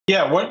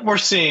Yeah, what we're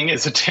seeing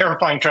is a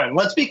terrifying trend.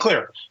 Let's be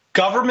clear.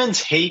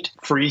 Governments hate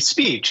free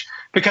speech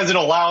because it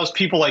allows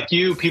people like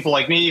you, people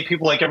like me,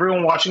 people like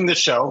everyone watching this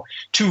show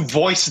to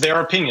voice their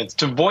opinions,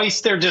 to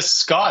voice their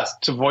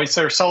disgust, to voice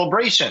their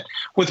celebration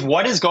with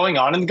what is going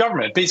on in the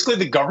government. Basically,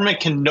 the government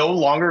can no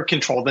longer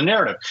control the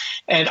narrative.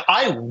 And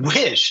I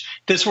wish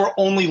this were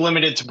only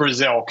limited to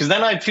Brazil, because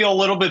then I'd feel a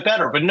little bit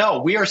better. But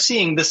no, we are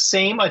seeing the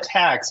same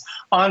attacks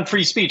on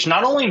free speech,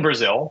 not only in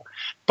Brazil,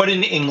 but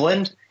in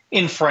England,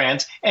 in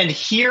France, and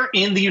here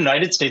in the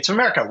United States of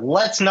America.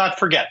 Let's not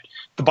forget,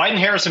 the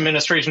Biden-Harris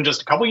administration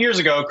just a couple years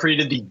ago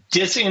created the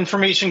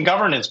Disinformation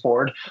Governance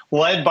Board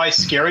led by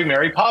Scary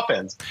Mary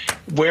Poppins,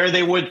 where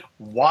they would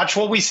watch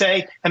what we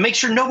say and make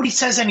sure nobody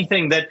says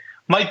anything that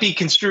might be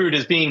construed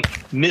as being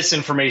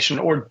misinformation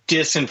or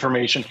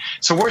disinformation.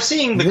 So we're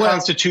seeing the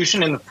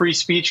Constitution and the free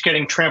speech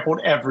getting trampled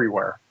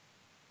everywhere.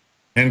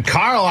 And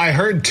Carl, I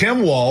heard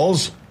Tim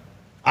Walz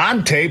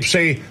on tape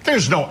say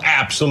there's no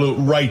absolute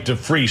right to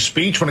free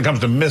speech when it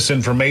comes to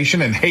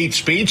misinformation and hate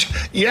speech.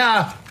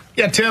 Yeah,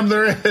 Tim,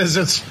 there is.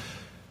 It's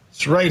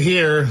right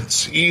here.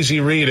 It's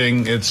easy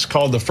reading. It's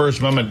called the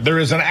First Amendment. There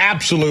is an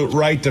absolute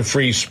right to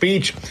free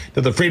speech,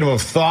 to the freedom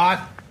of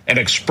thought and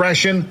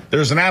expression.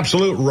 There's an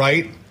absolute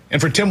right.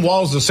 And for Tim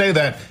Walz to say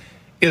that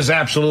is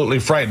absolutely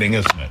frightening,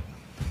 isn't it?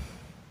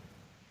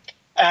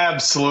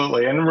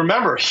 Absolutely. And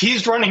remember,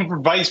 he's running for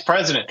vice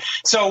president.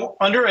 So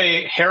under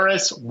a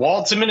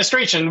Harris-Walz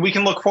administration, we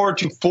can look forward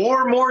to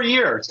 4 more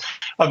years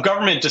of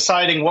government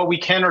deciding what we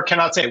can or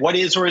cannot say, what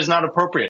is or is not appropriate.